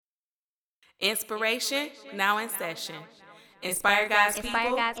Inspiration now in session. Inspire God's people,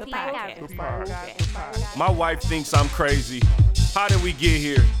 the podcast. My wife thinks I'm crazy. How did we get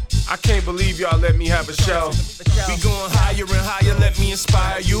here? I can't believe y'all let me have a show. We going higher and higher, let me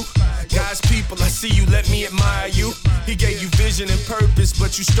inspire you. God's people, I see you, let me admire you. He gave you vision and purpose,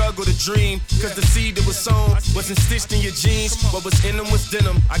 but you struggle to dream. Cause the seed that was sown wasn't stitched in your jeans. What was in them was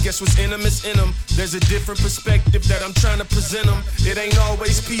denim, I guess what's in them is in them. There's a different perspective that I'm trying to present them. It ain't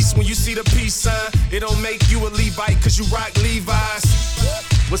always peace when you see the peace sign. It don't make you a Levite cause you rock Levi's.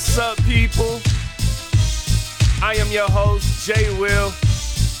 What's up, people? I am your host, Jay Will,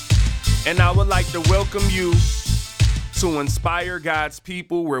 and I would like to welcome you to Inspire God's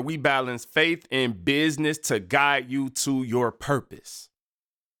People, where we balance faith and business to guide you to your purpose.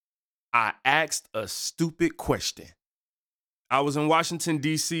 I asked a stupid question. I was in Washington,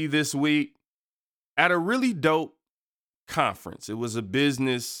 D.C. this week at a really dope conference. It was a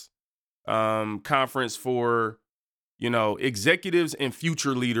business conference for, executives and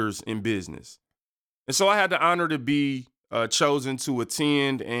future leaders in business. And so I had the honor to be chosen to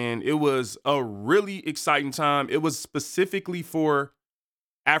attend, and it was a really exciting time. It was specifically for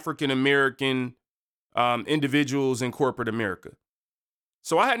African-American individuals in corporate America.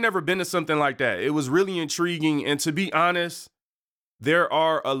 So I had never been to something like that. It was really intriguing. And to be honest, there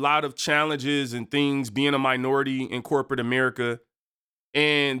are a lot of challenges and things being a minority in corporate America.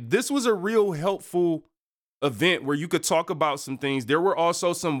 And this was a real helpful event where you could talk about some things. There were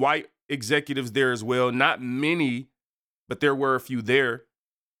also some white executives there as well. Not many, but there were a few there.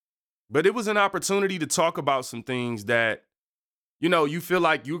 But it was an opportunity to talk about some things that, you feel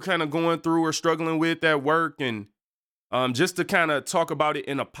like you're kind of going through or struggling with at work, and just to kind of talk about it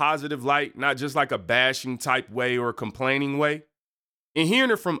in a positive light, not just like a bashing type way or a complaining way, and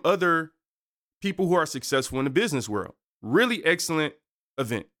hearing it from other people who are successful in the business world. Really excellent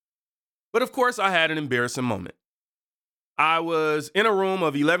event. But of course, I had an embarrassing moment. I was in a room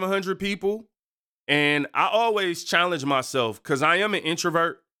of 1,100 people, and I always challenge myself because I am an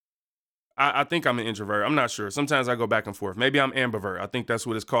introvert. I think I'm an introvert. I'm not sure. Sometimes I go back and forth. Maybe I'm ambivert. I think that's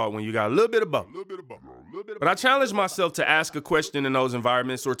what it's called when you got a little bit of both. But I challenge myself to ask a question in those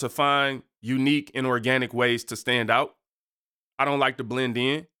environments or to find unique and organic ways to stand out. I don't like to blend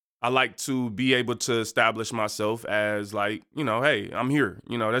in. I like to be able to establish myself as like, hey, I'm here.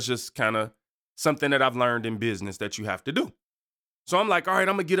 That's just kind of something that I've learned in business that you have to do. So I'm like, all right,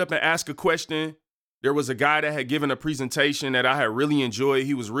 I'm going to get up and ask a question. There was a guy that had given a presentation that I had really enjoyed.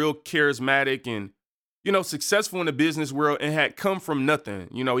 He was real charismatic and, successful in the business world and had come from nothing.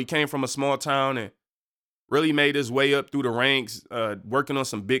 He came from a small town and really made his way up through the ranks, working on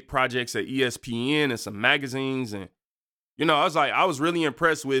some big projects at ESPN and some magazines. And, I was really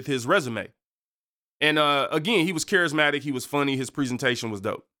impressed with his resume. And again, he was charismatic. He was funny. His presentation was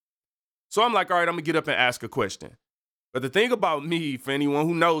dope. So I'm like, all right, I'm going to get up and ask a question. But the thing about me, for anyone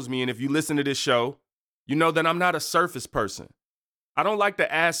who knows me, and if you listen to this show, you know that I'm not a surface person. I don't like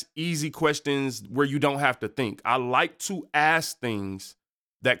to ask easy questions where you don't have to think. I like to ask things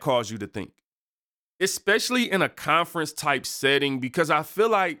that cause you to think, especially in a conference type setting, because I feel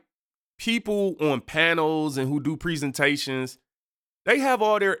like people on panels and who do presentations, they have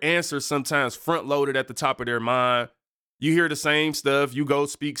all their answers sometimes front loaded at the top of their mind. You hear the same stuff. You go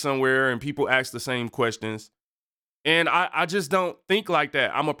speak somewhere and people ask the same questions. And I just don't think like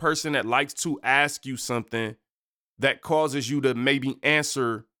that. I'm a person that likes to ask you something that causes you to maybe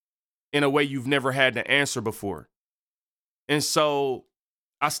answer in a way you've never had to answer before. And so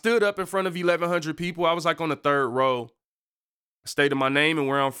I stood up in front of 1,100 people. I was like on the third row. I stated my name and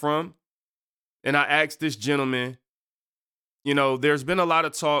where I'm from. And I asked this gentleman, there's been a lot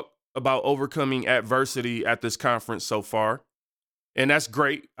of talk about overcoming adversity at this conference so far. And that's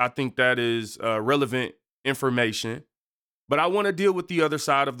great. I think that is relevant information, but I want to deal with the other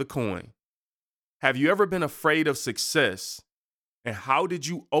side of the coin. Have you ever been afraid of success, and how did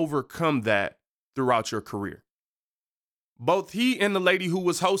you overcome that throughout your career? Both he and the lady who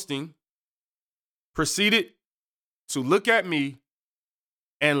was hosting proceeded to look at me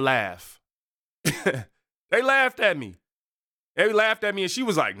and laugh. They laughed at me. They laughed at me, and she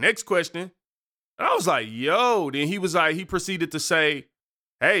was like, next question. And I was like, yo. Then he proceeded to say,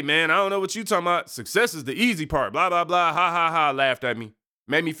 hey, man, I don't know what you talking about. Success is the easy part. Blah, blah, blah. Ha, ha, ha. Laughed at me.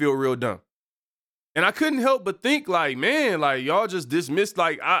 Made me feel real dumb. And I couldn't help but think like, man, like y'all just dismissed.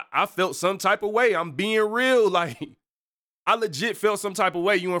 Like I felt some type of way. I'm being real. Like I legit felt some type of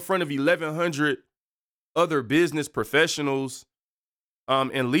way. You in front of 1,100 other business professionals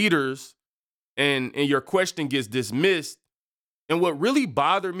and leaders, and your question gets dismissed. And what really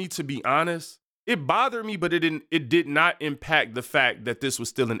bothered me, to be honest, it bothered me, but it did not impact the fact that this was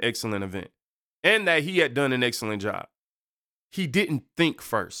still an excellent event. and that he had done an excellent job. He didn't think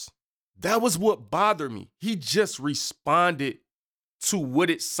first. That was what bothered me. He just responded to what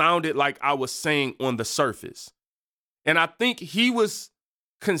it sounded like I was saying on the surface. And I think he was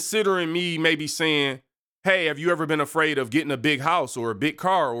considering me maybe saying, hey, have you ever been afraid of getting a big house or a big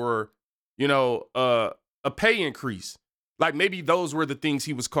car or, a pay increase? Like maybe those were the things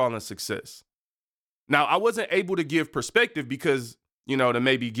he was calling success. Now, I wasn't able to give perspective because, to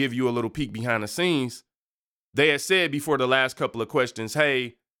maybe give you a little peek behind the scenes. They had said before the last couple of questions,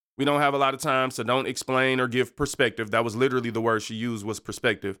 hey, we don't have a lot of time, so don't explain or give perspective. That was literally the word she used, was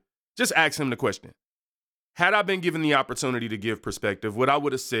perspective. Just ask him the question. Had I been given the opportunity to give perspective, what I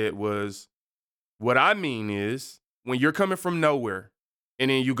would have said was, what I mean is, when you're coming from nowhere and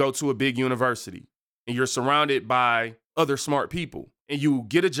then you go to a big university and you're surrounded by other smart people and you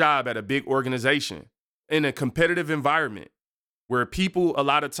get a job at a big organization in a competitive environment where people a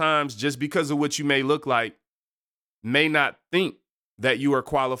lot of times, just because of what you may look like, may not think that you are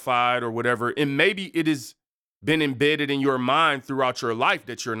qualified or whatever. And maybe it has been embedded in your mind throughout your life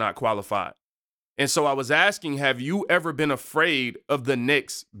that you're not qualified. And so I was asking, have you ever been afraid of the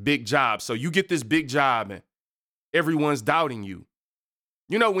next big job? So you get this big job and everyone's doubting you.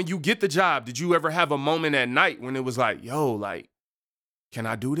 When you get the job, did you ever have a moment at night when it was like, can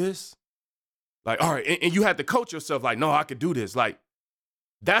I do this? Like, all right. And you had to coach yourself like, no, I could do this. Like,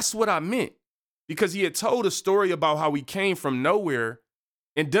 that's what I meant. Because he had told a story about how he came from nowhere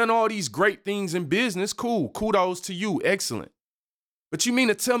and done all these great things in business. Cool. Kudos to you. Excellent. But you mean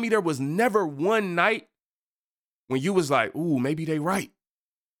to tell me there was never one night when you was like, ooh, maybe they right.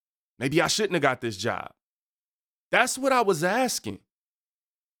 Maybe I shouldn't have got this job. That's what I was asking.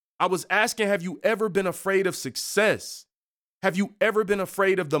 I was asking, have you ever been afraid of success? Have you ever been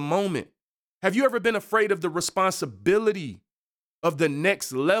afraid of the moment? Have you ever been afraid of the responsibility of the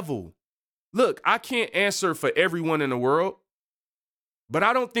next level? Look, I can't answer for everyone in the world, but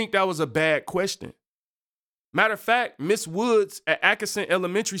I don't think that was a bad question. Matter of fact, Miss Woods at Atkinson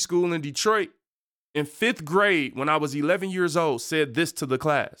Elementary School in Detroit in 5th grade, when I was 11 years old, said this to the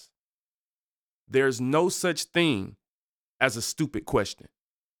class: there's no such thing as a stupid question.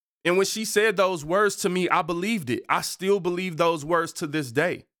 And when she said those words to me, I believed it. I still believe those words to this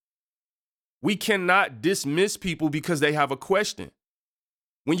day. We cannot dismiss people because they have a question.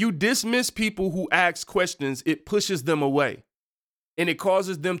 When you dismiss people who ask questions, it pushes them away and it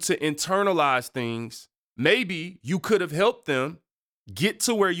causes them to internalize things. Maybe you could have helped them get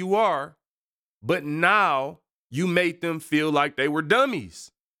to where you are, but now you made them feel like they were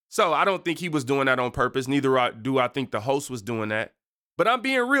dummies. So I don't think he was doing that on purpose. Neither do I think the host was doing that. But I'm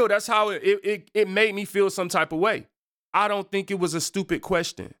being real. That's how it made me feel some type of way. I don't think it was a stupid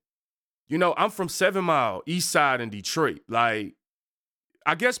question. I'm from 7 Mile, East Side in Detroit. Like,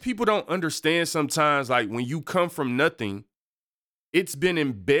 I guess people don't understand sometimes, like, when you come from nothing, it's been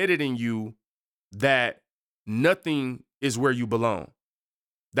embedded in you that nothing is where you belong.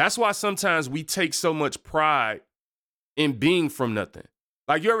 That's why sometimes we take so much pride in being from nothing.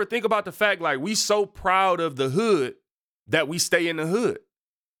 Like, you ever think about the fact, like, we so proud of the hood that we stay in the hood.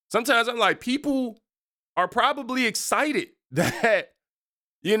 Sometimes I'm like, people are probably excited that,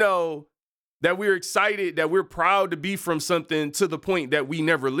 that we're excited, that we're proud to be from something to the point that we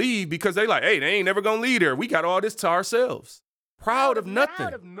never leave, because they like, hey, they ain't never gonna leave there. We got all this to ourselves. Proud of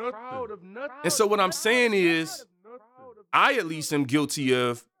nothing. And so what I'm saying is, I at least am guilty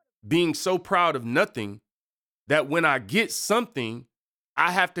of being so proud of nothing that when I get something,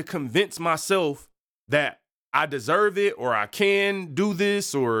 I have to convince myself that I deserve it, or I can do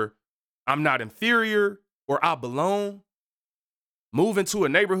this, or I'm not inferior, or I belong. Move into a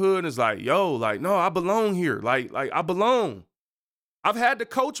neighborhood is like, no, I belong here. Like I belong. I've had to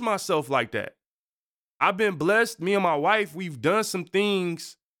coach myself like that. I've been blessed. Me and my wife, we've done some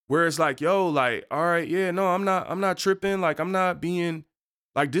things where it's like, all right, yeah, no, I'm not tripping. Like, I'm not being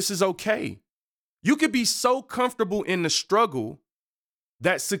like, this is okay. You could be so comfortable in the struggle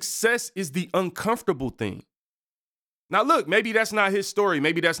that success is the uncomfortable thing. Now, look, maybe that's not his story.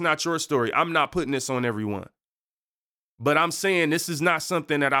 Maybe that's not your story. I'm not putting this on everyone. But I'm saying this is not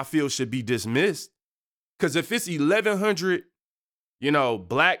something that I feel should be dismissed. Because if it's 1,100,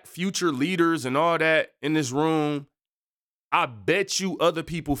 Black future leaders and all that in this room, I bet you other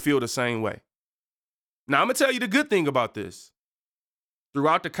people feel the same way. Now, I'm going to tell you the good thing about this.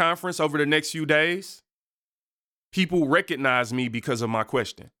 Throughout the conference over the next few days, people recognize me because of my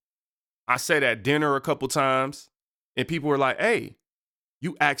question. I said at dinner a couple times, and people were like, hey,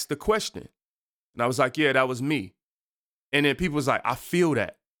 you asked the question. And I was like, yeah, that was me. And then people was like, I feel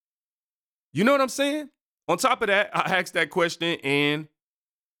that. You know what I'm saying? On top of that, I asked that question and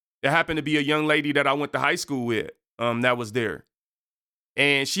It happened to be a young lady that I went to high school with that was there.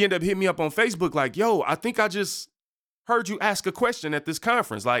 And she ended up hitting me up on Facebook like, yo, I think I just heard you ask a question at this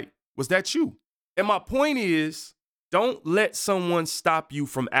conference. Like, was that you? And my point is, don't let someone stop you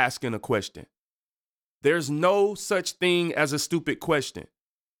from asking a question. There's no such thing as a stupid question.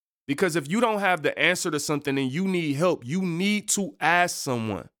 Because if you don't have the answer to something and you need help, you need to ask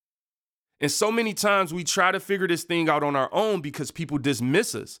someone. And so many times we try to figure this thing out on our own because people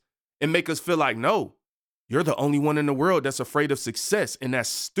dismiss us and make us feel like, no, you're the only one in the world that's afraid of success. And that's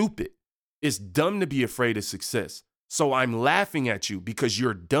stupid. It's dumb to be afraid of success. So I'm laughing at you because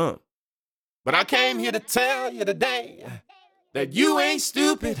you're dumb. But I came here to tell you today that you ain't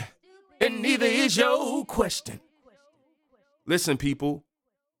stupid and neither is your question. Listen, people,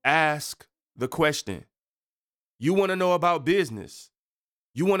 ask the question. You want to know about business.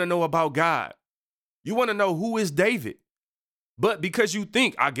 You want to know about God. You want to know who is David. But because you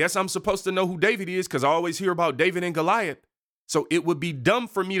think, I guess I'm supposed to know who David is because I always hear about David and Goliath. So it would be dumb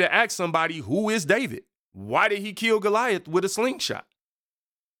for me to ask somebody, who is David? Why did he kill Goliath with a slingshot?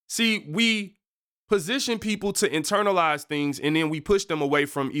 See, we position people to internalize things and then we push them away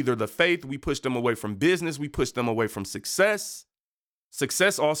from either the faith, we push them away from business, we push them away from success.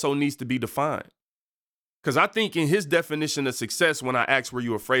 Success also needs to be defined. Because I think in his definition of success, when I asked, were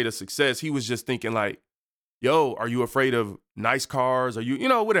you afraid of success? He was just thinking like, yo, are you afraid of nice cars? Are you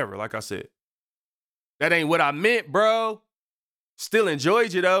whatever, like I said. That ain't what I meant, bro. Still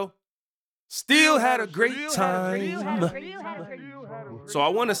enjoyed you, though. Still had a great time. So I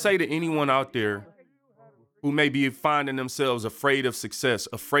want to say to anyone out there who may be finding themselves afraid of success,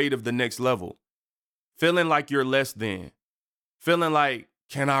 afraid of the next level, feeling like you're less than, feeling like,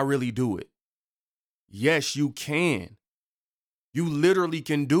 can I really do it? Yes, you can. You literally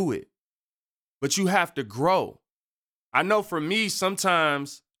can do it. But you have to grow. I know for me,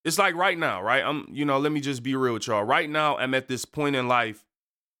 sometimes it's like right now, right? Let me just be real with y'all. Right now, I'm at this point in life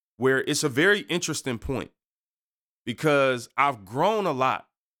where it's a very interesting point because I've grown a lot,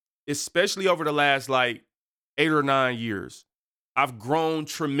 especially over the last 8 or 9 years. I've grown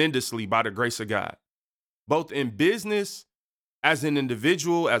tremendously by the grace of God, both in business, as an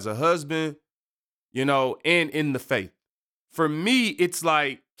individual, as a husband, and in the faith. For me, it's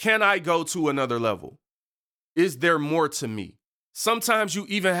like, can I go to another level? Is there more to me? Sometimes you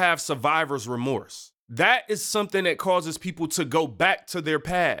even have survivor's remorse. That is something that causes people to go back to their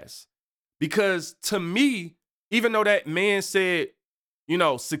past. Because to me, even though that man said,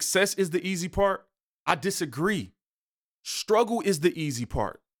 success is the easy part, I disagree. Struggle is the easy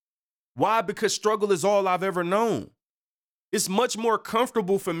part. Why? Because struggle is all I've ever known. It's much more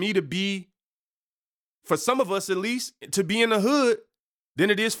comfortable for me to be, for some of us at least, to be in the hood than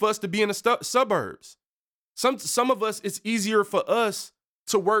it is for us to be in the suburbs. Some of us, it's easier for us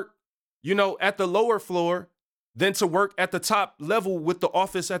to work, at the lower floor than to work at the top level with the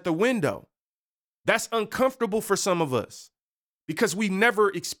office at the window. That's uncomfortable for some of us because we never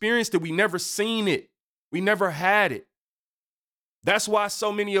experienced it. We never seen it. We never had it. That's why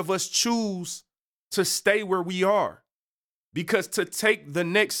so many of us choose to stay where we are, because to take the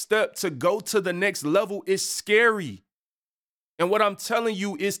next step, to go to the next level is scary. And what I'm telling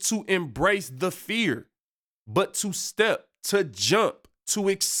you is to embrace the fear, but to step, to jump, to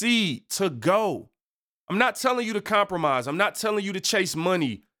exceed, to go. I'm not telling you to compromise. I'm not telling you to chase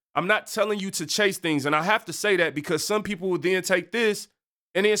money. I'm not telling you to chase things. And I have to say that because some people will then take this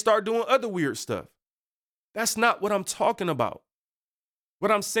and then start doing other weird stuff. That's not what I'm talking about.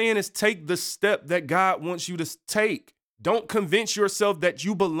 What I'm saying is take the step that God wants you to take. Don't convince yourself that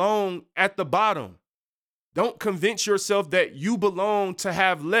you belong at the bottom. Don't convince yourself that you belong to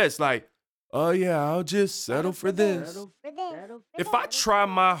have less. Like, oh yeah, I'll just settle for this. If I try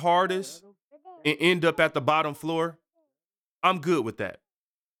my hardest and end up at the bottom floor, I'm good with that.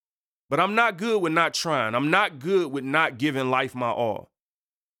 But I'm not good with not trying. I'm not good with not giving life my all.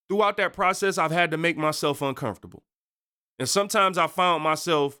 Throughout that process, I've had to make myself uncomfortable. And sometimes I found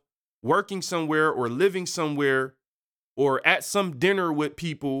myself working somewhere or living somewhere or at some dinner with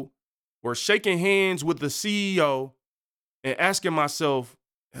people or shaking hands with the CEO and asking myself,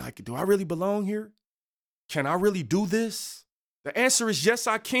 like, do I really belong here? Can I really do this? The answer is yes,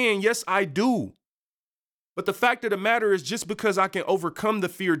 I can. Yes, I do. But the fact of the matter is just because I can overcome the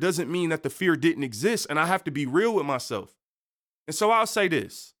fear doesn't mean that the fear didn't exist, and I have to be real with myself. And so I'll say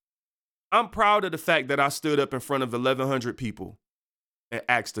this. I'm proud of the fact that I stood up in front of 1,100 people and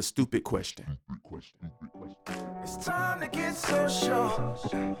asked a stupid question. It's time to get social.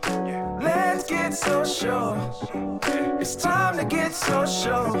 Let's get social. It's time to get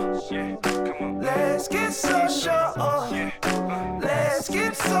social. Let's get social. Let's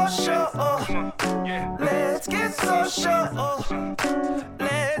get social. Let's get social.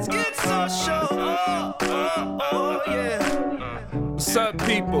 Let's get social. Oh, yeah. What's up,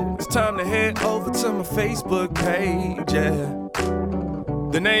 people? It's time to head over to my Facebook page, yeah.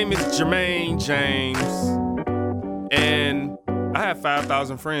 The name is Jermaine James, and I have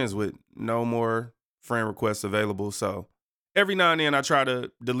 5,000 friends with no more friend requests available. So every now and then I try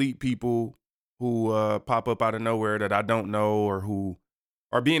to delete people who pop up out of nowhere that I don't know or who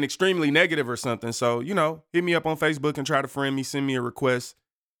are being extremely negative or something. So, hit me up on Facebook and try to friend me, send me a request.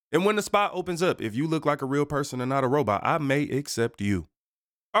 And when the spot opens up, if you look like a real person and not a robot, I may accept you.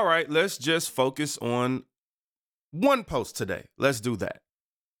 All right, let's just focus on one post today. Let's do that.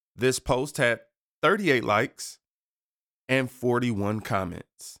 This post had 38 likes and 41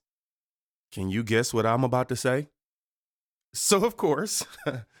 comments. Can you guess what I'm about to say? So, of course,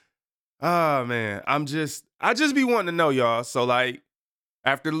 man, I just be wanting to know, y'all. So,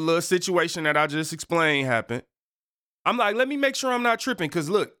 after the little situation that I just explained happened, I'm like, let me make sure I'm not tripping. Because,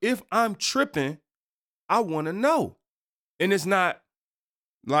 look, if I'm tripping, I want to know. And it's not,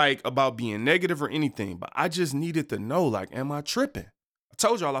 about being negative or anything, but I just needed to know, am I tripping? I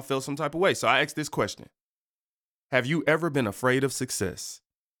told y'all I felt some type of way, so I asked this question. Have you ever been afraid of success?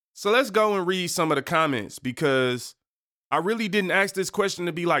 So let's go and read some of the comments because I really didn't ask this question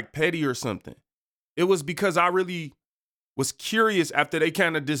to be petty or something. It was because I really was curious after they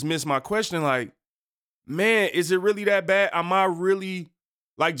kind of dismissed my question, man, is it really that bad? Am I really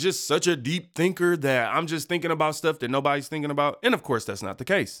just such a deep thinker that I'm just thinking about stuff that nobody's thinking about? And of course, that's not the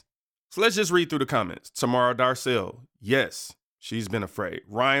case. So let's just read through the comments. Tamara Darcell, yes. She's been afraid.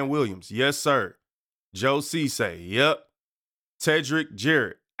 Ryan Williams, yes, sir. Joe C. say, yep. Tedrick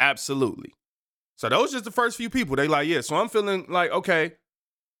Jarrett, absolutely. So those are just the first few people. They yeah. So I'm feeling okay,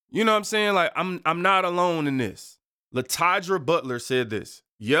 you know what I'm saying? I'm not alone in this. Latidra Butler said this.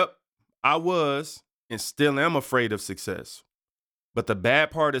 Yep, I was and still am afraid of success. But the bad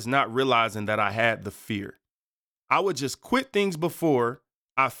part is not realizing that I had the fear. I would just quit things before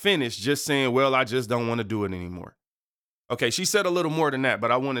I finished just saying, well, I just don't want to do it anymore. Okay, she said a little more than that,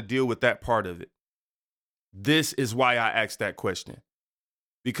 but I want to deal with that part of it. This is why I asked that question.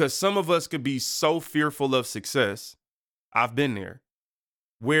 Because some of us could be so fearful of success, I've been there,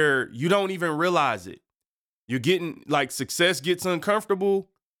 where you don't even realize it. You're getting, success gets uncomfortable.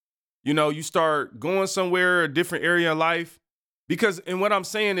 You start going somewhere, a different area of life. And what I'm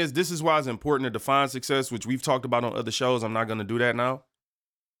saying is, this is why it's important to define success, which we've talked about on other shows. I'm not going to do that now.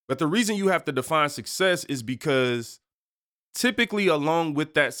 But the reason you have to define success is because typically along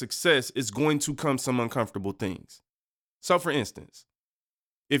with that success is going to come some uncomfortable things. So for instance,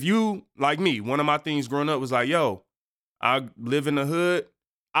 if you, like me, one of my things growing up was yo, I live in the hood.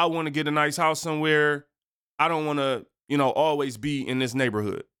 I want to get a nice house somewhere. I don't want to, always be in this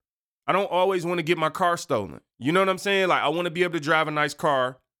neighborhood. I don't always want to get my car stolen. You know what I'm saying? I want to be able to drive a nice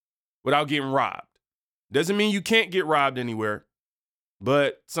car without getting robbed. Doesn't mean you can't get robbed anywhere.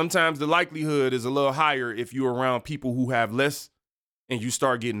 But sometimes the likelihood is a little higher if you're around people who have less and you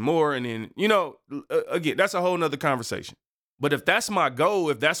start getting more. And then, again, that's a whole nother conversation. But if that's my goal,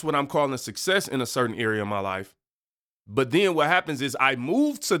 if that's what I'm calling success in a certain area of my life, but then what happens is I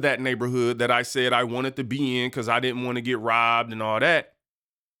moved to that neighborhood that I said I wanted to be in because I didn't want to get robbed and all that.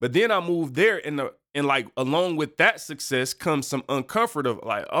 But then I moved there and along with that success comes some uncomfort of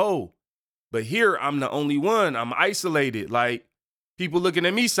oh, but here I'm the only one. I'm isolated. People looking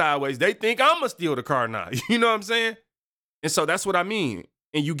at me sideways, they think I'm going to steal the car now. You know what I'm saying? And so that's what I mean.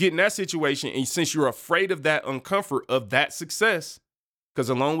 And you get in that situation, and since you're afraid of that uncomfort of that success, because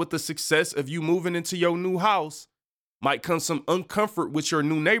along with the success of you moving into your new house might come some uncomfort with your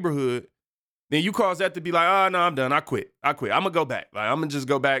new neighborhood, then you cause that to be no, I'm done. I quit. I'm going to go back. I'm going to just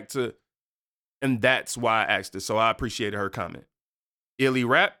go back to, and that's why I asked it. So I appreciated her comment. Illy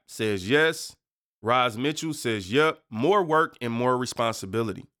Rap says yes. Roz Mitchell says, yep, more work and more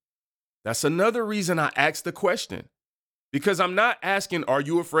responsibility. That's another reason I asked the question. Because I'm not asking, are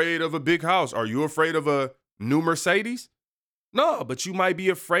you afraid of a big house? Are you afraid of a new Mercedes? No, but you might be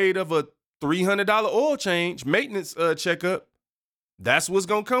afraid of a $300 oil change, maintenance checkup. That's what's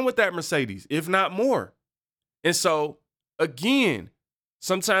going to come with that Mercedes, if not more. And so, again,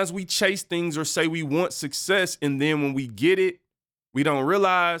 sometimes we chase things or say we want success, and then when we get it, we don't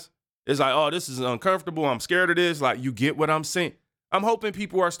realize. It's oh, this is uncomfortable. I'm scared of this. You get what I'm saying? I'm hoping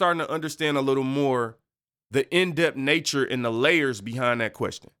people are starting to understand a little more the in-depth nature and the layers behind that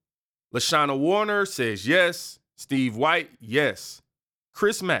question. Lashana Warner says yes. Steve White, yes.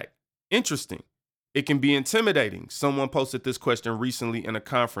 Chris Mack, interesting. It can be intimidating. Someone posted this question recently in a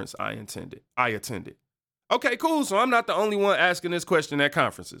conference I attended. Okay, cool. So I'm not the only one asking this question at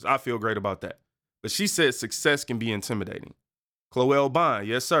conferences. I feel great about that. But she said success can be intimidating. Chloel Bond,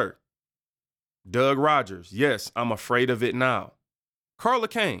 yes, sir. Doug Rogers, yes, I'm afraid of it now. Carla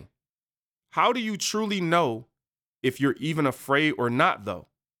Kane, how do you truly know if you're even afraid or not, though?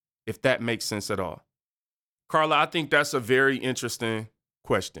 If that makes sense at all. Carla, I think that's a very interesting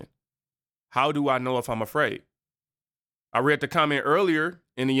question. How do I know if I'm afraid? I read the comment earlier,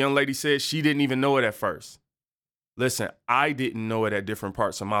 and the young lady said she didn't even know it at first. Listen, I didn't know it at different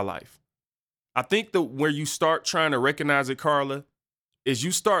parts of my life. I think that where you start trying to recognize it, Carla, is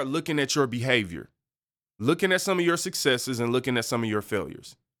you start looking at your behavior, looking at some of your successes and looking at some of your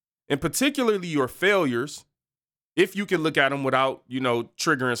failures. And particularly your failures, if you can look at them without,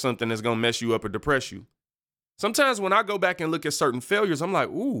 triggering something that's going to mess you up or depress you. Sometimes when I go back and look at certain failures, I'm like,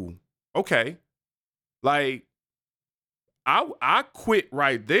 ooh, okay. Like, I quit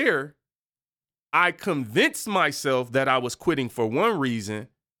right there. I convinced myself that I was quitting for one reason,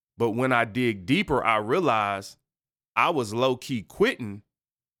 but when I dig deeper, I realized I was low-key quitting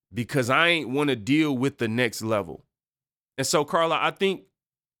because I ain't want to deal with the next level. And so, Carla, I think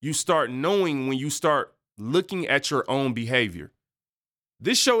you start knowing when you start looking at your own behavior.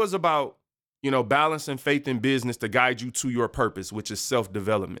 This show is about, balancing faith and business to guide you to your purpose, which is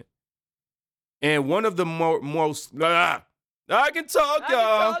self-development. And one of the most... I can talk,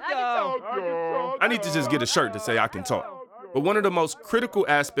 y'all. I need to just get a shirt to say I can talk. But one of the most critical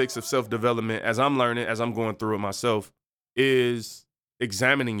aspects of self-development, as I'm learning, as I'm going through it myself, is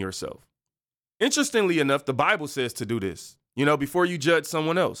examining yourself. Interestingly enough, the Bible says to do this. Before you judge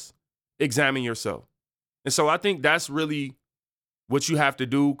someone else, examine yourself. And so I think that's really what you have to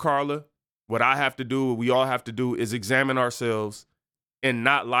do, Carla. What I have to do, what we all have to do, is examine ourselves and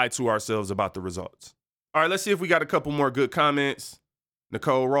not lie to ourselves about the results. All right, let's see if we got a couple more good comments.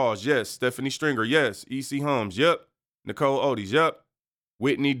 Nicole Ross, yes. Stephanie Stringer, yes. E.C. Holmes, yep. Nicole Otis, yep.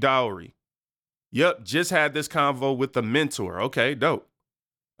 Whitney Dowry, yep. Just had this convo with the mentor. Okay, dope.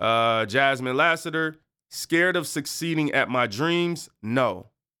 Jasmine Lassiter, scared of succeeding at my dreams? No.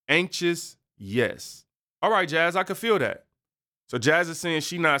 Anxious? Yes. All right, Jazz, I can feel that. So Jazz is saying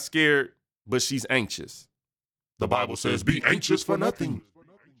she's not scared, but she's anxious. The Bible says, be anxious for nothing.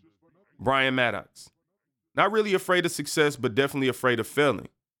 Brian Maddox, not really afraid of success, but definitely afraid of failing,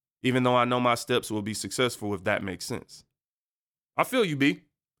 even though I know my steps will be successful, if that makes sense. I feel you, B.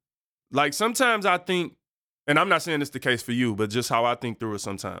 Like sometimes I think, and I'm not saying it's the case for you, but just how I think through it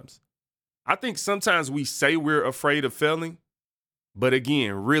sometimes. I think sometimes we say we're afraid of failing, but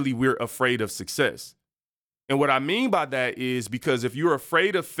again, really we're afraid of success. And what I mean by that is because if you're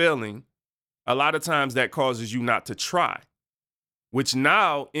afraid of failing, a lot of times that causes you not to try, which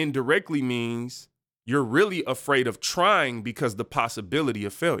now indirectly means you're really afraid of trying because the possibility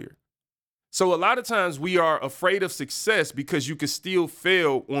of failure. So a lot of times we are afraid of success because you can still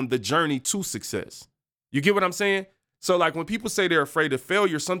fail on the journey to success. You get what I'm saying? So like when people say they're afraid of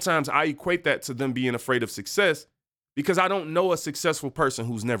failure, sometimes I equate that to them being afraid of success because I don't know a successful person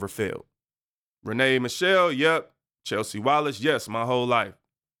who's never failed. Renee Michelle, yep. Chelsea Wallace, yes, my whole life.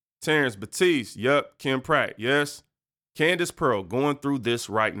 Terrence Batiste, yep. Kim Pratt, yes. Candace Pearl, going through this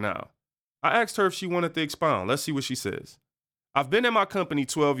right now. I asked her if she wanted to expound. Let's see what she says. I've been in my company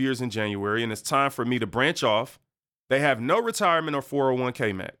 12 years in January, and it's time for me to branch off. They have no retirement or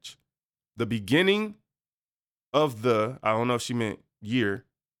 401k match. The beginning of I don't know if she meant year,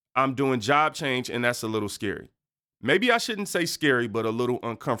 I'm doing job change, and that's a little scary. Maybe I shouldn't say scary, but a little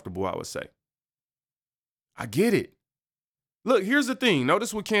uncomfortable, I would say. I get it. Look, here's the thing.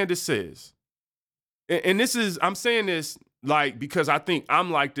 Notice what Candace says. And this is, I'm saying this like because I think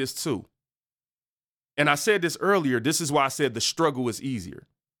I'm like this too. And I said this earlier. This is why I said the struggle is easier.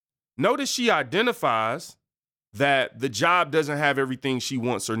 Notice she identifies that the job doesn't have everything she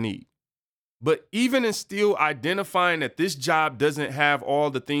wants or needs. But even in still identifying that this job doesn't have all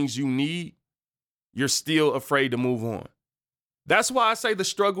the things you need, you're still afraid to move on. That's why I say the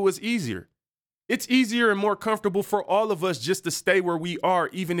struggle is easier. It's easier and more comfortable for all of us just to stay where we are,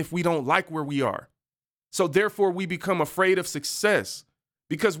 even if we don't like where we are. So therefore, we become afraid of success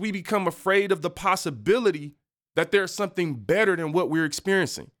because we become afraid of the possibility that there's something better than what we're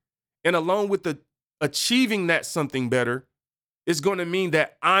experiencing. And along with the achieving that something better, it's going to mean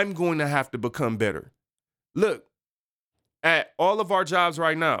that I'm going to have to become better. Look, at all of our jobs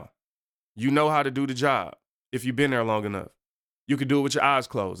right now, you know how to do the job if you've been there long enough. You can do it with your eyes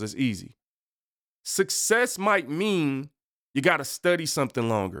closed. It's easy. Success might mean you got to study something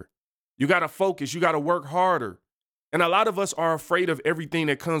longer. You got to focus. You got to work harder. And a lot of us are afraid of everything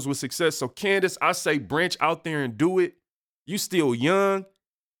that comes with success. So Candace, I say branch out there and do it. You still young.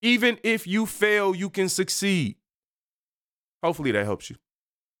 Even if you fail, you can succeed. Hopefully that helps you.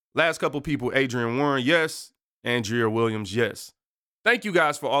 Last couple people, Adrian Warren, yes. Andrea Williams, yes. Thank you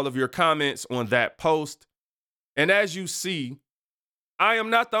guys for all of your comments on that post. And as you see, I am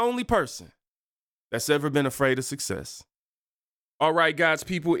not the only person that's ever been afraid of success. All right, God's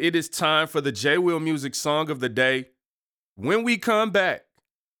people, it is time for the J. Will Music Song of the Day. When we come back,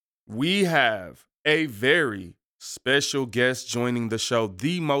 we have a very special guest joining the show,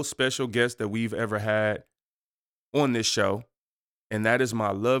 the most special guest that we've ever had on this show, and that is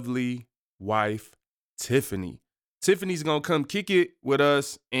my lovely wife, Tiffany. Tiffany's going to come kick it with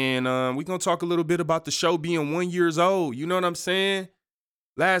us, and we're going to talk a little bit about the show being 1 year old. You know what I'm saying?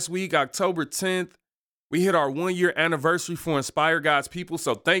 Last week, October 10th, we hit our 1 year anniversary for Inspire God's People,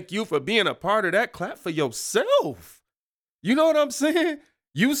 so thank you for being a part of that. Clap for yourself. You know what I'm saying?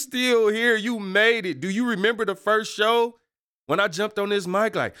 You still here. You made it. Do you remember the first show when I jumped on this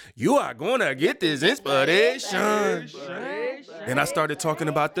mic like, you are going to get this inspiration? And I started talking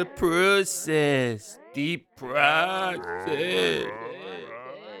about the process, the process.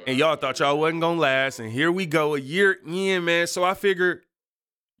 And y'all thought y'all wasn't going to last. And here we go, a year in, man. So I figured,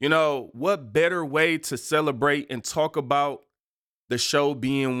 you know, what better way to celebrate and talk about the show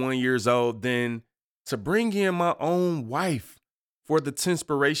being 1 year old than to bring in my own wife for the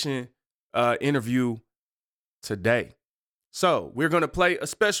Tinspiration interview today. So we're going to play a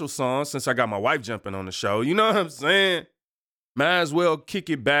special song since I got my wife jumping on the show. You know what I'm saying? Might as well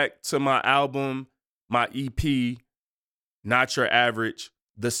kick it back to my album, my EP, Not Your Average.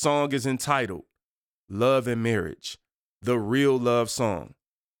 The song is entitled Love and Marriage, the real love song.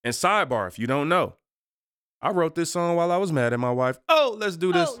 And sidebar, if you don't know, I wrote this song while I was mad at my wife. Oh, let's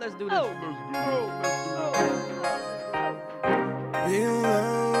do this. Real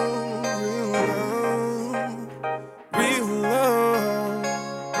love, real love,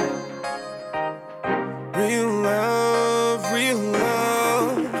 real love, real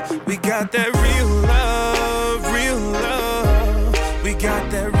love. We got that real love, real love. We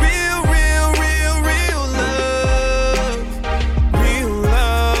got that real love, real love.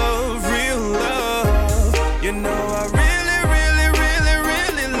 You know I really love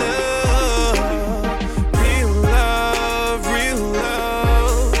real love, real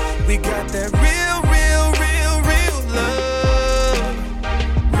love. We got that real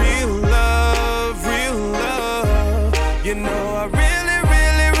love, real love. You know I really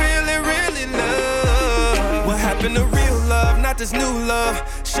love. What happened to real love? Not this new love.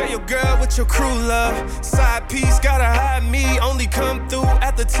 Share your girl with your crew, love. Side piece, gotta hide me. Only come through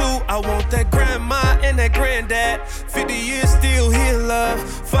at the 2. I want that grandma and that granddad. 50 years still here, love.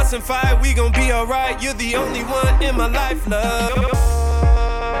 Fuss and fight, we gon' be alright. You're the only one in my life, love.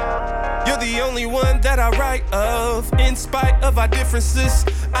 You're the only one that I write of. In spite of our differences,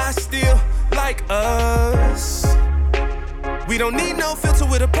 I still like us. We don't need no filter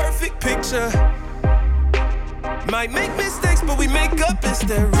with a perfect picture. Might make mistakes, but we make up. It's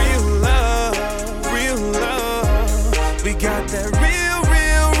that real love, real love. We got that real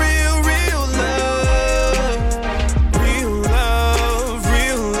love,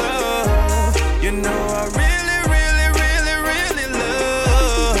 real love. You know I really love.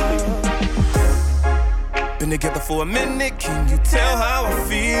 Been together for a minute, can you tell how I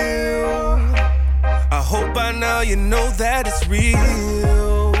feel? I hope by now you know that it's real.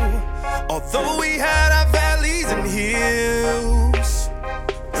 Although we had our valleys and hills,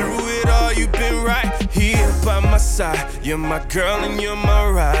 through it all you've been right here by my side. You're my girl and you're my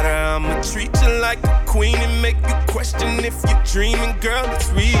rider. I'ma treat you like a queen and make you question if you're dreaming. Girl, it's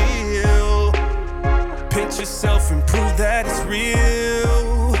real. Pinch yourself and prove that it's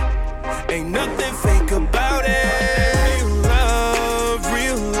real. Ain't nothing fake about it.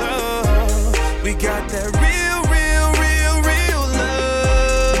 Real love. We got that real love.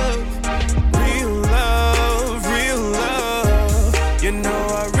 You know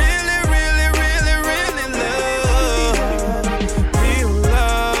I really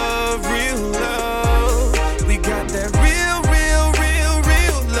love. Real love. We got that real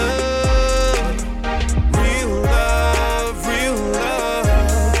love. Real love.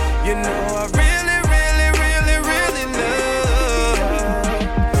 You know I really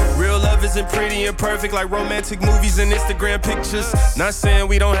being perfect like romantic movies and Instagram pictures. Not saying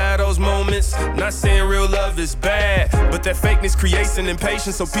we don't have those moments, not saying real love is bad, but that fakeness creates an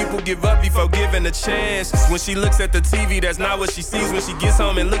impatience, so people give up before giving a chance. When she looks at the TV, that's not what she sees when she gets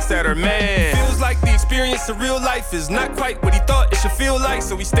home and looks at her man. Feels like the experience of real life is not quite what he thought it should feel like,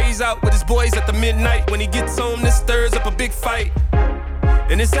 so he stays out with his boys at the midnight. When he gets home, this stirs up a big fight.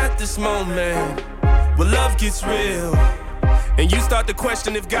 And it's at this moment where love gets real, and you start to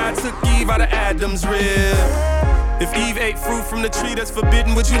question if God took Eve out of Adam's rib. If Eve ate fruit from the tree that's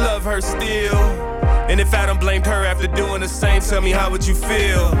forbidden, would you love her still? And if Adam blamed her after doing the same, tell me, how would you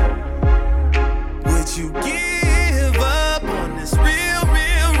feel? Would you give up on this real,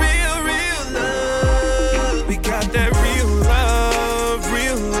 real, real, real love? We got that real love,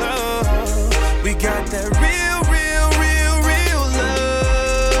 real love. We got that real, real, real, real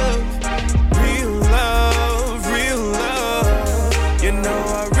love. Real love, real love. You know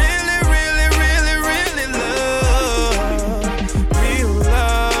I really, really, really, really love. Real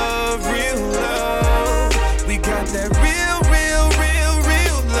love, real love. We got that real, real, real,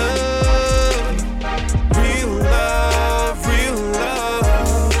 real love. Real love, real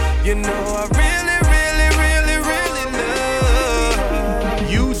love. You know I really, really, really, really love.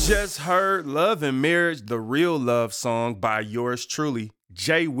 You just heard Love and Marriage, the Real Love song by yours truly,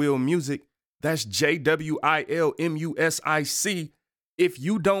 J Will Music. That's JWILMUSIC. If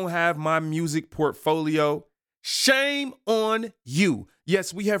you don't have my music portfolio, shame on you.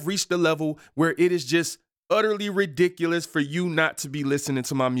 Yes, we have reached a level where it is just utterly ridiculous for you not to be listening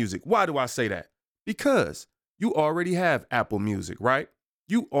to my music. Why do I say that? Because you already have Apple Music, right?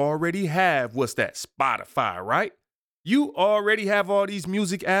 You already have, what's that, Spotify, right? You already have all these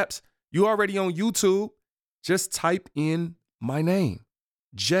music apps. You already on YouTube. Just type in my name,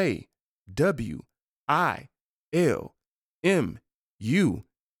 JWILMUSIC.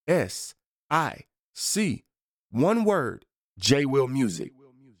 One word, J Will Music.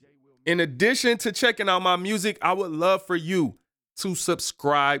 In addition to checking out my music, I would love for you to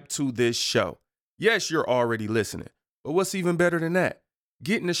subscribe to this show. Yes, you're already listening, but what's even better than that?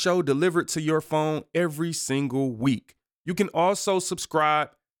 Getting the show delivered to your phone every single week. You can also subscribe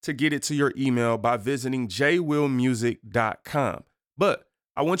to get it to your email by visiting jwillmusic.com. But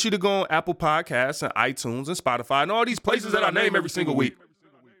I want you to go on Apple Podcasts and iTunes and Spotify and all these places that I name every single week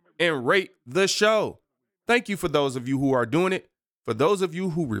and rate the show. Thank you for those of you who are doing it. For those of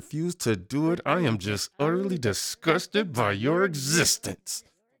you who refuse to do it, I am just utterly disgusted by your existence.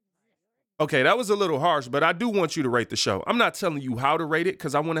 Okay, that was a little harsh, but I do want you to rate the show. I'm not telling you how to rate it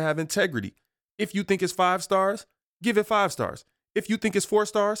because I want to have integrity. If you think it's 5 stars, give it 5 stars. If you think it's 4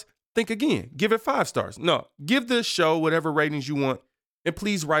 stars, think again. Give it 5 stars. No, give this show whatever ratings you want, and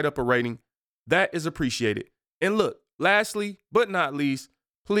please write up a rating. That is appreciated. And look, lastly, but not least,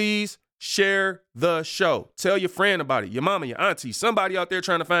 please share the show. Tell your friend about it, your mama, your auntie, somebody out there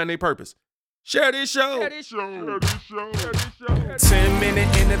trying to find their purpose. Share this show.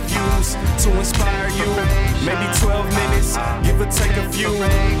 10-minute interviews to inspire you. Maybe 12 minutes, give or take a few.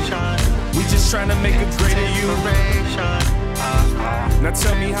 We just trying to make a greater you. Now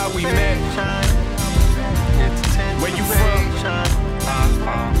tell me how we met. Where you from?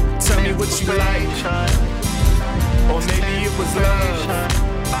 Tell me what you like. Or maybe it was love.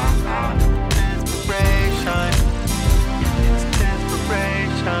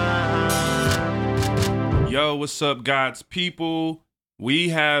 Yo, what's up, God's people? We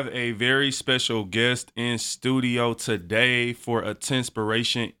have a very special guest in studio today for a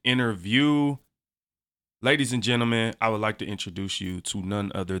Tinspiration interview. Ladies and gentlemen, I would like to introduce you to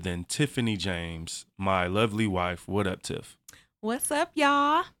none other than Tiffany James, my lovely wife. What up, Tiff? What's up,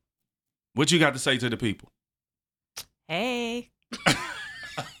 y'all? What you got to say to the people? Hey.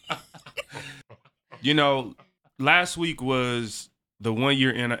 You know, last week was the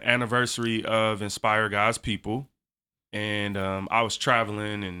 1-year anniversary of Inspire God's People. And I was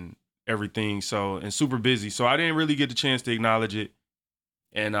traveling and everything, and super busy. So I didn't really get the chance to acknowledge it.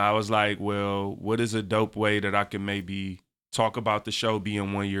 And I was like, well, what is a dope way that I can maybe talk about the show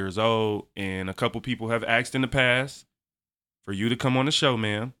being 1 year old? And a couple people have asked in the past for you to come on the show,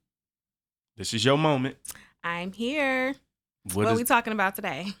 ma'am. This is your moment. I'm here. What are we talking about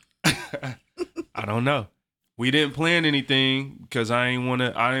today? I don't know. We didn't plan anything because I didn't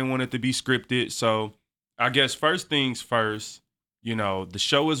want it to be scripted. So I guess first things first, you know, the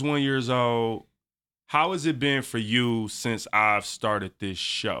show is 1 year old. How has it been for you since I've started this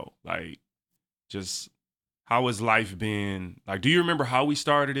show? Like, just how has life been? Like, do you remember how we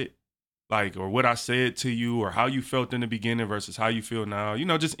started it? Like, or what I said to you, or how you felt in the beginning versus how you feel now? You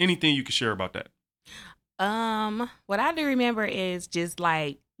know, just anything you can share about that. What I do remember is just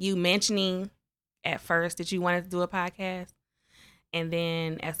like you mentioning at first that you wanted to do a podcast. And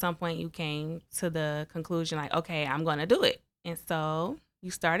then at some point you came to the conclusion like, okay, I'm going to do it. And so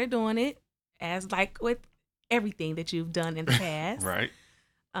you started doing it as like with everything that you've done in the past. Right.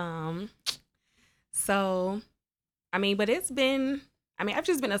 So, I mean, but it's been, I mean, I've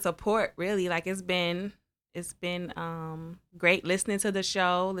just been a support really. Like it's been great listening to the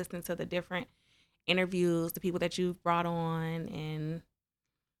show, listening to the different interviews, the people that you've brought on, and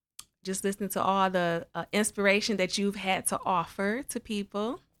just listening to all the inspiration that you've had to offer to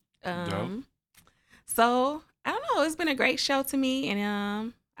people. So I don't know, it's been a great show to me,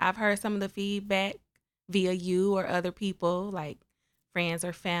 and I've heard some of the feedback via you or other people, like friends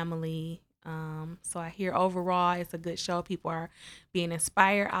or family. So I hear overall it's a good show. People are being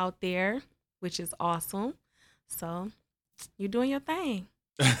inspired out there, which is awesome. So you're doing your thing.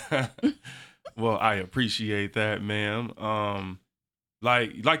 Well, I appreciate that, ma'am.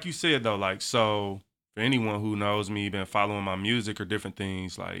 Like you said though, like, so for anyone who knows me, been following my music or different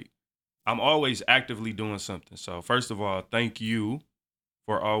things, like I'm always actively doing something. So first of all, thank you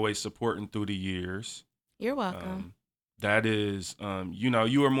for always supporting through the years. You're welcome. That is,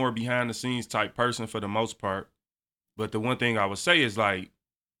 you are more behind the scenes type person for the most part. But the one thing I would say is like,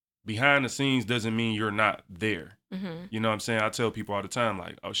 behind the scenes doesn't mean you're not there. Mm-hmm. You know what I'm saying? I tell people all the time,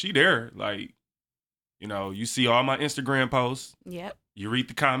 like, oh, she there. Like, you see all my Instagram posts. Yep. You read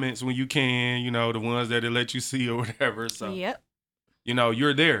the comments when you can, the ones that it let you see or whatever. So, yep.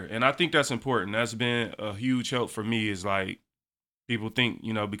 You're there. And I think that's important. That's been a huge help for me is like, people think,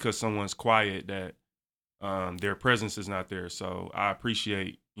 because someone's quiet that their presence is not there. So I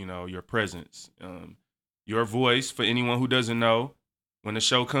appreciate, your presence. Your voice, for anyone who doesn't know, when the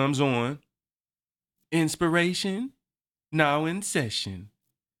show comes on, inspiration, now in session.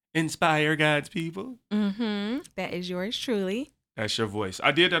 Inspire God's people. Mm-hmm. That is yours truly. That's your voice.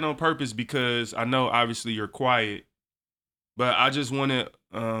 I did that on purpose because I know obviously you're quiet, but I just want to,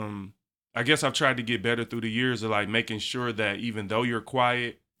 I guess I've tried to get better through the years of like making sure that even though you're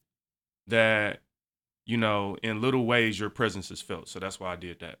quiet, that, in little ways your presence is felt. So that's why I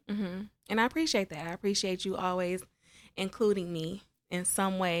did that. Mm-hmm. And I appreciate that. I appreciate you always including me in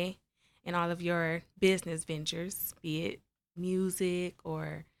some way in all of your business ventures, be it music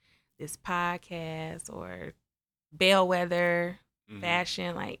or this podcast or Bellwether,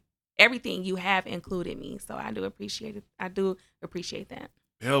 fashion, like everything you have included me. So I do appreciate it. I do appreciate that.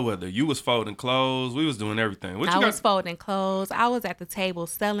 Bellwether, you was folding clothes. We was doing everything. I was folding clothes. I was at the table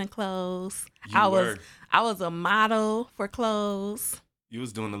selling clothes. I was a model for clothes. You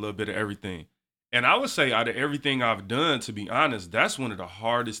was doing a little bit of everything. And I would say out of everything I've done, to be honest, that's one of the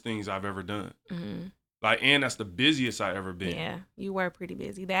hardest things I've ever done. Mm-hmm. And that's the busiest I ever been. Yeah, you were pretty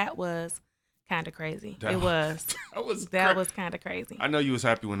busy. That was kind of crazy. That was kind of crazy. I know you was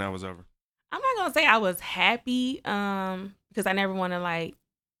happy when that was over. I'm not gonna say I was happy, because I never want to like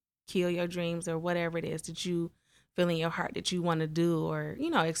kill your dreams or whatever it is that you feel in your heart that you want to do or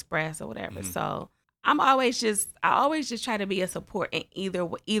express or whatever. Mm-hmm. So I always just try to be a support in either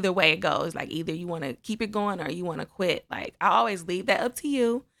way it goes. Like either you want to keep it going or you want to quit. Like I always leave that up to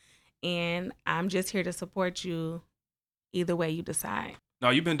you. And I'm just here to support you either way you decide.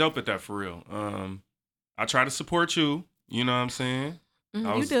 No, you've been dope at that for real. I try to support you. You know what I'm saying?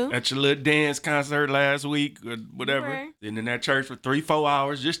 I was at your little dance concert last week or whatever. Been in that church for 3-4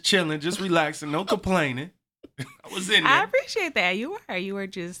 hours, just chilling, just relaxing, no complaining. I was in there. I appreciate that. You were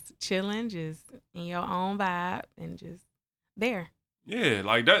just chilling, just in your own vibe and just there. Yeah,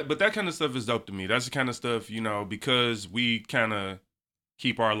 like that. But that kind of stuff is dope to me. That's the kind of stuff, because we kind of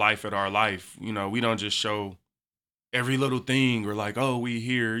keep our life at our life. We don't just show every little thing or like, oh, we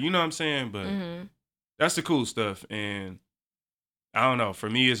here. You know what I'm saying? But that's the cool stuff. And I don't know. For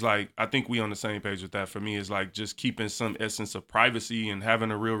me, it's like, I think we on the same page with that. For me, it's like just keeping some essence of privacy and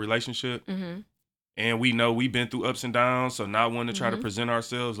having a real relationship. Mm-hmm. And we know we've been through ups and downs. So not wanting to try to present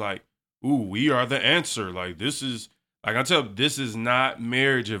ourselves like, ooh, we are the answer. Like this is, like I tell you, this is not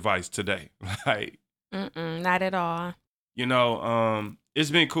marriage advice today. Like, not at all. It's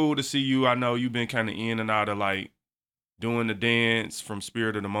been cool to see you. I know you've been kind of in and out of like doing the dance from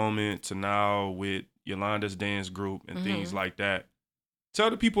Spirit of the Moment to now with Yolanda's dance group and things like that. Tell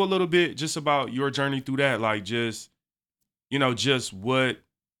the people a little bit just about your journey through that. Like just what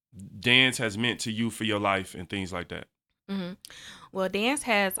dance has meant to you for your life and things like that. Mm-hmm. Well, dance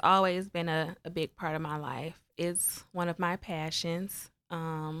has always been a big part of my life. It's one of my passions.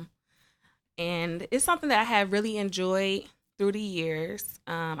 And it's something that I have really enjoyed through the years.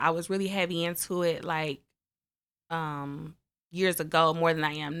 I was really heavy into it like years ago, more than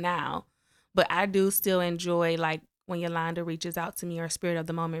I am now. But I do still enjoy like when Yolanda reaches out to me or Spirit of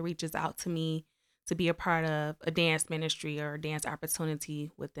the Moment reaches out to me to be a part of a dance ministry or a dance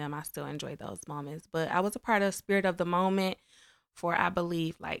opportunity with them, I still enjoy those moments. But I was a part of Spirit of the Moment for, I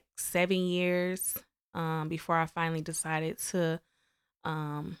believe, like 7 years before I finally decided to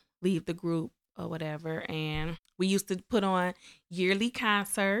leave the group or whatever. And we used to put on yearly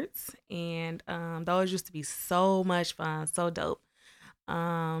concerts, and those used to be so much fun, so dope.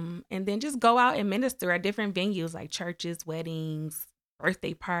 And then just go out and minister at different venues like churches, weddings,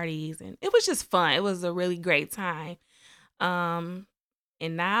 birthday parties, and it was just fun. It was a really great time. And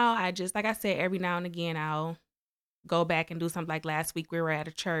now I just, like I said, every now and again I'll go back and do something. Like last week we were at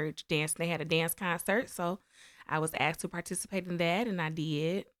a church dance. They had a dance concert, so I was asked to participate in that, and I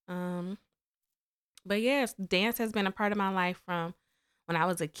did. But yes, dance has been a part of my life from when I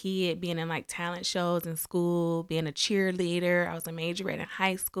was a kid, being in like talent shows in school, being a cheerleader. I was a majorette in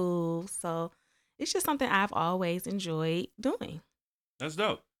high school. So it's just something I've always enjoyed doing. That's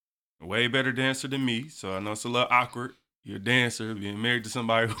dope. A way better dancer than me, so I know it's a little awkward. You're a dancer, being married to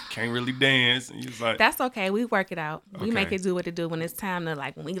somebody who can't really dance. And you're like, that's okay. We work it out. Okay. We make it do what it do when it's time to,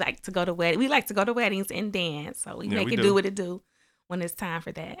 like, when we like to go to weddings. We like to go to weddings and dance. So we make it do what it do when it's time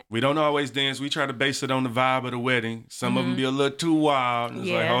for that. We don't always dance. We try to base it on the vibe of the wedding. Some of them be a little too wild. And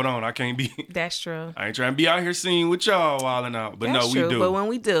it's like, hold on, I can't be. That's true. I ain't trying to be out here singing with y'all wilding out. But that's no, true. we do. But when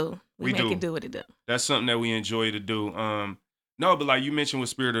we do, we make it do what it do. That's something that we enjoy to do. No, but like you mentioned with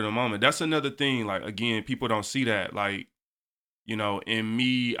Spirit of the Moment, that's another thing. Like, again, people don't see that. Like, you know, in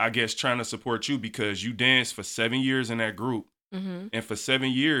me, I guess, trying to support you because you danced for 7 years in that group. Mm-hmm. And for 7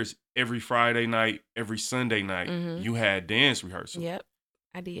 years, every Friday night, every Sunday night, you had dance rehearsal. Yep,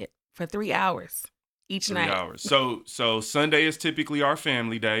 I did. For 3 hours each night. 3 hours. So Sunday is typically our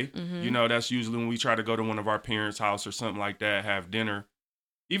family day. You know, that's usually when we try to go to one of our parents' house or something like that, have dinner.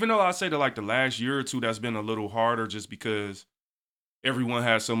 Even though I say that like the last year or two, that's been a little harder just because everyone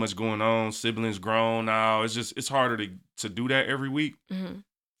has so much going on. Siblings grown now. It's harder to do that every week.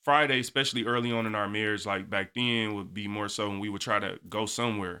 Friday, especially early on in our marriage, like back then, would be more so when we would try to go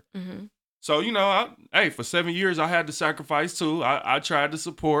somewhere. So, you know, for 7 years, I had to sacrifice too. I tried to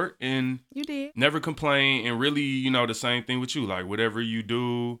support and you did. Never complain. And really, you know, the same thing with you. Like whatever you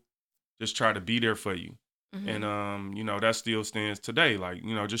do, just try to be there for you. And, you know, that still stands today. Like,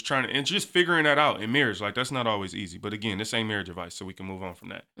 you know, just trying to, and just figuring that out in marriage. Like, that's not always easy. But again, this ain't marriage advice, so we can move on from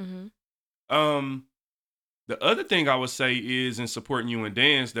that. The other thing I would say is in supporting you in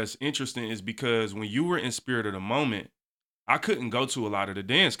dance that's interesting is because when you were in Spirit of the Moment, I couldn't go to a lot of the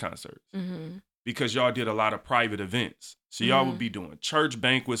dance concerts because y'all did a lot of private events. So y'all would be doing church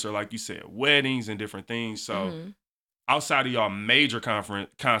banquets or, like you said, weddings and different things. So outside of y'all major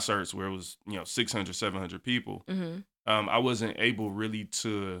concerts where it was, you know, 600, 700 people, I wasn't able really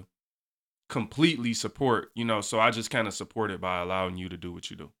to completely support, you know, so I just kind of supported by allowing you to do what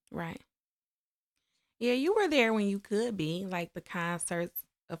you do. Right. Yeah, you were there when you could be, like the concerts,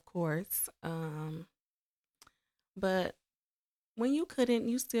 of course. But when you couldn't,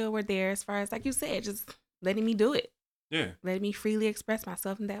 you still were there as far as, like you said, just letting me do it. Yeah. Letting me freely express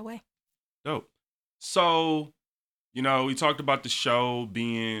myself in that way. Dope. So, you know, we talked about the show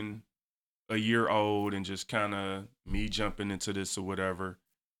being a year old and just kind of me jumping into this or whatever.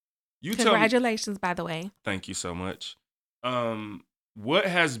 Congratulations, by the way. Thank you so much. What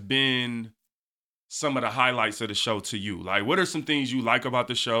has been some of the highlights of the show to you? Like, what are some things you like about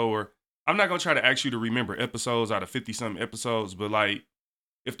the show? Or I'm not going to try to ask you to remember episodes out of 50-something episodes, but like,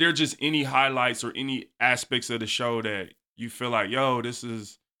 if there are just any highlights or any aspects of the show that you feel like, yo, this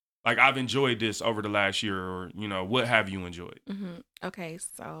is, like, I've enjoyed this over the last year, or, you know, what have you enjoyed? Okay,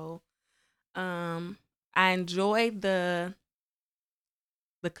 so I enjoyed the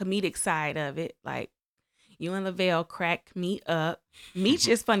comedic side of it. Like, you and Lavelle crack me up. Meech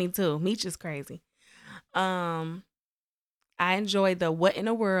is funny too. Meech is crazy. I enjoyed the what in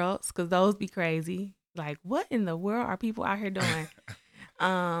the world, because those be crazy. Like, what in the world are people out here doing?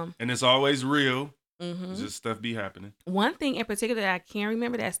 And it's always real. Just stuff be happening. One thing in particular that I can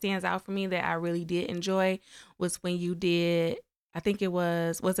remember that stands out for me that I really did enjoy was when you did, I think it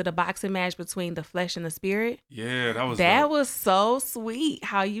was it a boxing match between the flesh and the spirit? Yeah, that was so sweet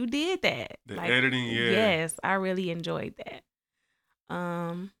how you did that. The editing, yeah. Yes, I really enjoyed that.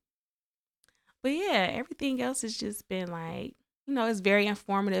 But yeah, everything else has just been like, you know, it's very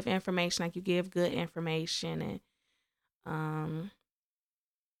informative information. Like, you give good information, and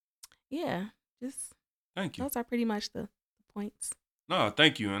yeah, just thank you. Those are pretty much the points. No,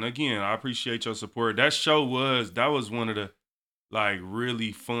 thank you. And again, I appreciate your support. That was one of the like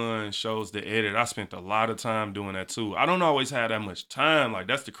really fun shows to edit. I spent a lot of time doing that too. I don't always have that much time. Like,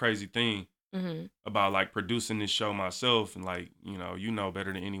 that's the crazy thing. about like producing this show myself, and like, you know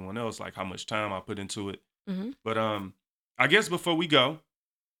better than anyone else, like how much time I put into it. But I guess before we go,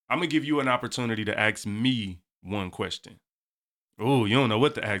 I'm gonna give you an opportunity to ask me one question. Oh, you don't know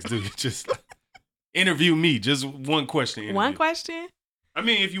what to ask, do you? Just interview me. Just one question. Interview. One question? I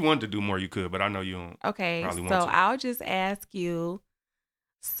mean, if you wanted to do more, you could, but I know you don't. Okay, probably so want to. I'll just ask you.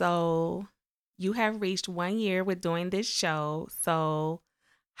 So you have reached 1 year with doing this show. So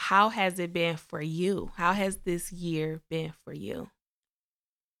how has it been for you? How has this year been for you?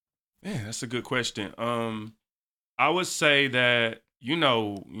 Man, that's a good question. I would say that,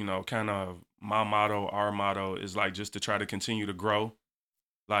 kind of my motto, our motto is like just to try to continue to grow,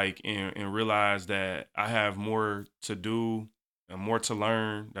 like, and realize that I have more to do and more to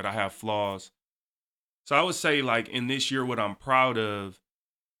learn, that I have flaws. So I would say, like, in this year, what I'm proud of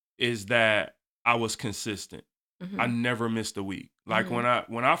is that I was consistent. I never missed a week. Like when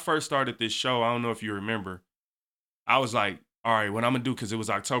I first started this show, I don't know if you remember, I was like, all right, what I'm gonna do, because it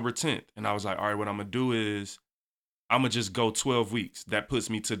was October 10th. And I was like, all right, what I'm gonna do is I'm gonna just go 12 weeks. That puts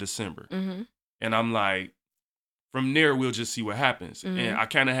me to December. And I'm like, from there, we'll just see what happens. And I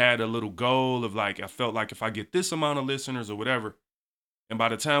kind of had a little goal of like, I felt like if I get this amount of listeners or whatever. And by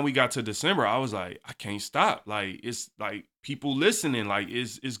the time we got to December, I was like, I can't stop. Like, it's like people listening, like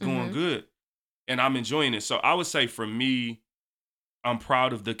it's going good. And I'm enjoying it. So I would say for me, I'm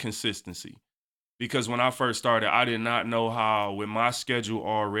proud of the consistency. Because when I first started, I did not know how, with my schedule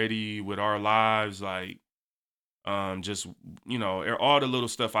already, with our lives, like, just, all the little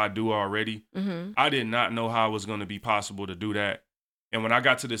stuff I do already, I did not know how it was going to be possible to do that. And when I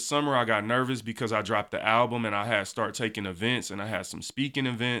got to this summer, I got nervous because I dropped the album and I had start taking events, and I had some speaking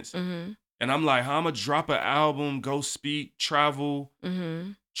events. And I'm like, how I'm going to drop an album, go speak, travel.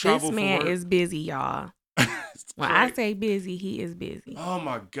 This man is busy, y'all. When I say busy, he is busy. Oh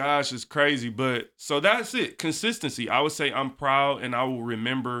my gosh, it's crazy. But so that's it. Consistency. I would say I'm proud, and I will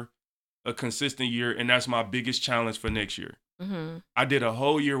remember a consistent year. And that's my biggest challenge for next year. I did a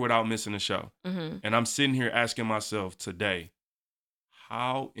whole year without missing a show. And I'm sitting here asking myself today,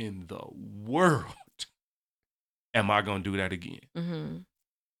 how in the world am I going to do that again?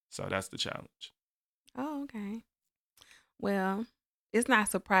 So that's the challenge. Oh, okay. Well, it's not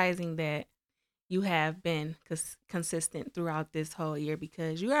surprising that you have been consistent throughout this whole year,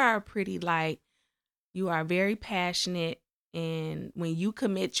 because you are you are very passionate. And when you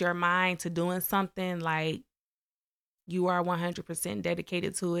commit your mind to doing something, like, you are 100%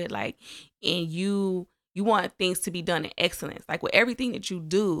 dedicated to it. Like, and you want things to be done in excellence. Like, with everything that you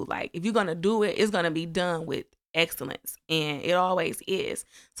do, like, if you're going to do it, it's going to be done with excellence. And it always is.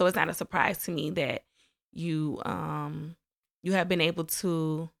 So it's not a surprise to me that you have been able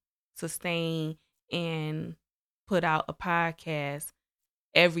to sustain and put out a podcast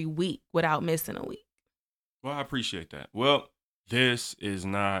every week without missing a week. Well, I appreciate that. Well, this is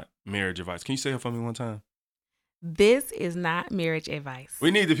not marriage advice. Can you say it for me one time? This is not marriage advice.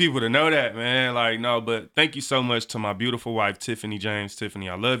 We need the people to know that, man. Like, no, but thank you so much to my beautiful wife, Tiffany James. Tiffany,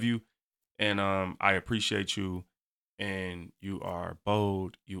 I love you. And I appreciate you. And you are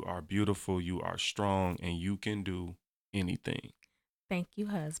bold, you are beautiful, you are strong, and you can do anything. Thank you,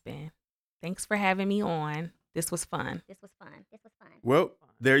 husband. Thanks for having me on. This was fun. Well,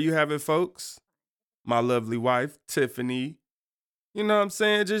 there you have it, folks. My lovely wife, Tiffany. You know what I'm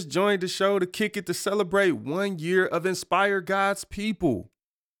saying? Just joined the show to kick it, to celebrate 1 year of Inspire God's People.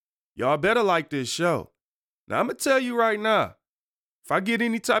 Y'all better like this show. Now, I'm going to tell you right now, if I get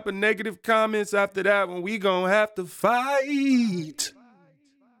any type of negative comments after that one, we going to have to fight.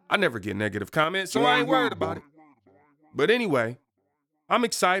 I never get negative comments, so I ain't worried about it. But anyway, I'm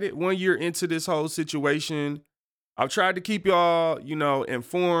excited. 1 year into this whole situation, I've tried to keep y'all,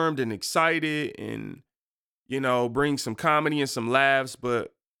 informed and excited and, bring some comedy and some laughs.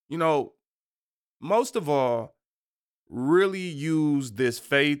 But, most of all, really use this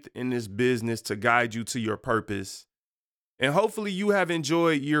faith in this business to guide you to your purpose. And hopefully you have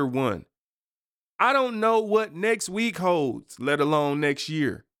enjoyed year 1. I don't know what next week holds, let alone next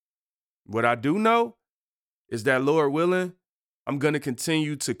year. What I do know is that, Lord willing, I'm going to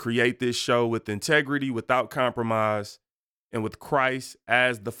continue to create this show with integrity, without compromise, and with Christ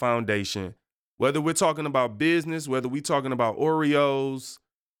as the foundation. Whether we're talking about business, whether we're talking about Oreos,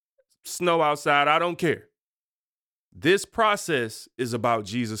 snow outside, I don't care. This process is about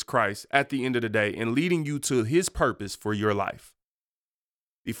Jesus Christ at the end of the day and leading you to his purpose for your life.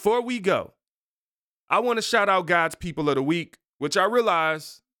 Before we go, I want to shout out God's People of the Week, which I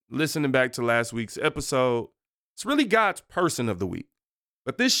realize, listening back to last week's episode, it's really God's Person of the Week.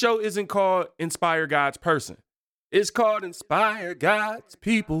 But this show isn't called Inspire God's Person. It's called Inspire God's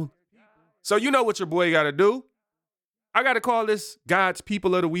People. So you know what your boy got to do. I got to call this God's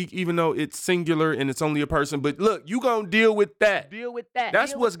People of the Week, even though it's singular and it's only a person. But look, you going to deal with that.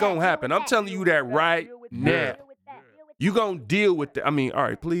 That's what's going to happen. I'm telling you that right now. You going to deal with that. I mean, all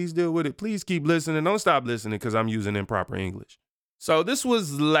right, please deal with it. Please keep listening. Don't stop listening because I'm using improper English. So this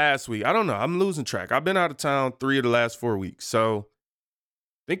was last week. I don't know. I'm losing track. I've been out of town 3 of the last 4 weeks. So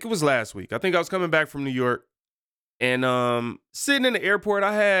I think it was last week. I think I was coming back from New York. And sitting in the airport,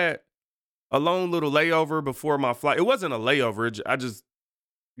 I had a lone little layover before my flight. It wasn't a layover. I just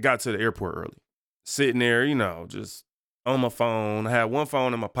got to the airport early. Sitting there, you know, just on my phone. I had one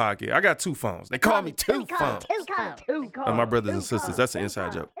phone in my pocket. I got 2 phones. They call me two phones. My brothers and sisters, that's an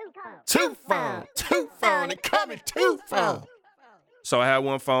inside joke. 2 phones. They call me 2 phones. So I had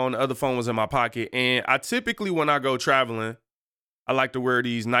one phone. The other phone was in my pocket. And I typically, when I go traveling, I like to wear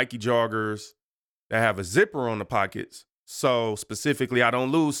these Nike joggers that have a zipper on the pockets. So specifically, I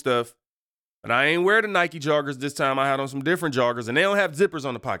don't lose stuff. But I ain't wear the Nike joggers this time. I had on some different joggers, and they don't have zippers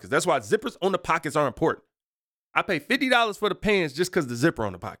on the pockets. That's why zippers on the pockets are important. I paid $50 for the pants just because the zipper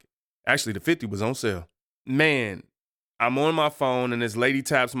on the pocket. Actually, the 50 was on sale. Man, I'm on my phone, and this lady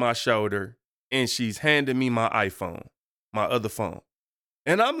taps my shoulder, and she's handing me my iPhone, my other phone.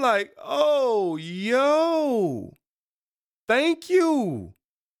 And I'm like, oh, yo, thank you.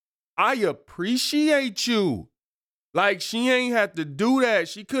 I appreciate you. Like, she ain't had to do that.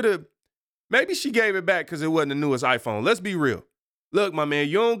 She could have. Maybe she gave it back because it wasn't the newest iPhone. Let's be real. Look, my man,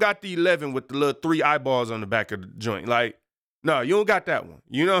 you don't got the 11 with the little 3 eyeballs on the back of the joint. Like, no, you don't got that one.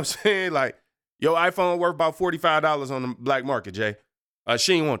 You know what I'm saying? Like, your iPhone worth about $45 on the black market, Jay.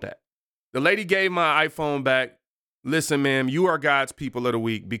 She ain't want that. The lady gave my iPhone back. Listen, ma'am, you are God's People of the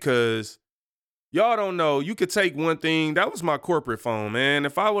Week because y'all don't know. You could take one thing. That was my corporate phone, man.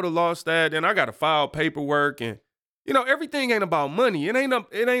 If I would have lost that, then I got to file paperwork and you know, everything ain't about money. It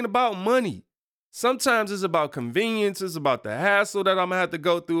ain't about money. Sometimes it's about convenience. It's about the hassle that I'm going to have to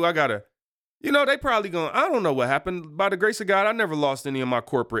go through. I got to, you know, they probably going, I don't know what happened. By the grace of God, I never lost any of my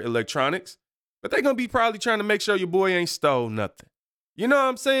corporate electronics. But they going to be probably trying to make sure your boy ain't stole nothing. You know what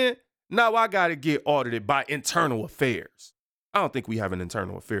I'm saying? Now I got to get audited by internal affairs. I don't think we have an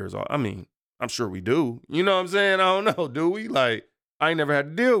internal affairs. I mean, I'm sure we do. You know what I'm saying? I don't know. Do we? Like, I ain't never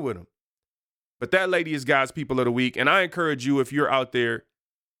had to deal with them. But that lady is God's People of the Week. And I encourage you, if you're out there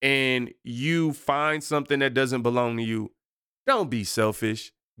and you find something that doesn't belong to you, don't be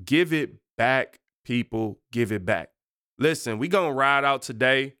selfish. Give it back, people. Give it back. Listen, we going to ride out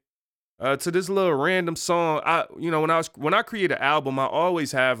today to this little random song. When I create an album, I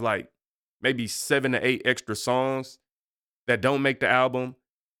always have like maybe 7 to 8 extra songs that don't make the album.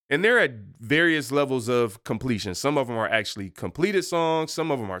 And they're at various levels of completion. Some of them are actually completed songs. Some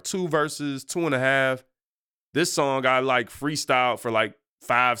of them are 2 verses, 2.5. This song I like freestyled for like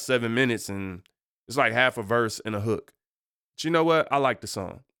 5-7 minutes, and it's like half a verse and a hook. But you know what? I like the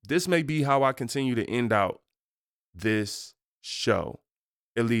song. This may be how I continue to end out this show,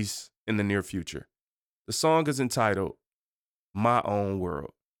 at least in the near future. The song is entitled My Own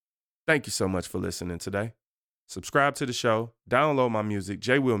World. Thank you so much for listening today. Subscribe to the show, download my music,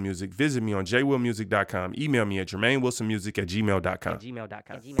 JWill Music, visit me on jwillmusic.com, email me at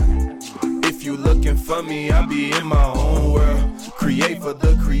jermainewilsonmusic@gmail.com. If you looking for me, I be in my own world. Create for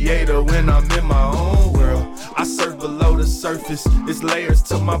the creator when I'm in my own world. I surf below the surface, it's layers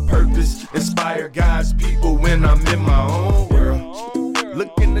to my purpose. Inspire God's people when I'm in my own world.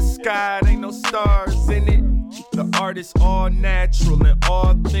 Look in the sky, ain't no stars in it. The art is all natural and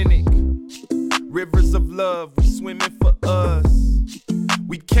authentic. Rivers of love, we swimming for us.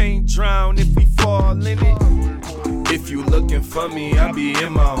 We can't drown if we fall in it. If you looking for me, I be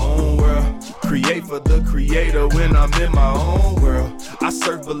in my own world. Create for the creator when I'm in my own world. I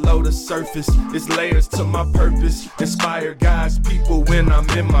surf below the surface, it's layers to my purpose. Inspire God's people when I'm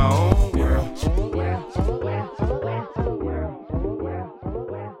in my own world.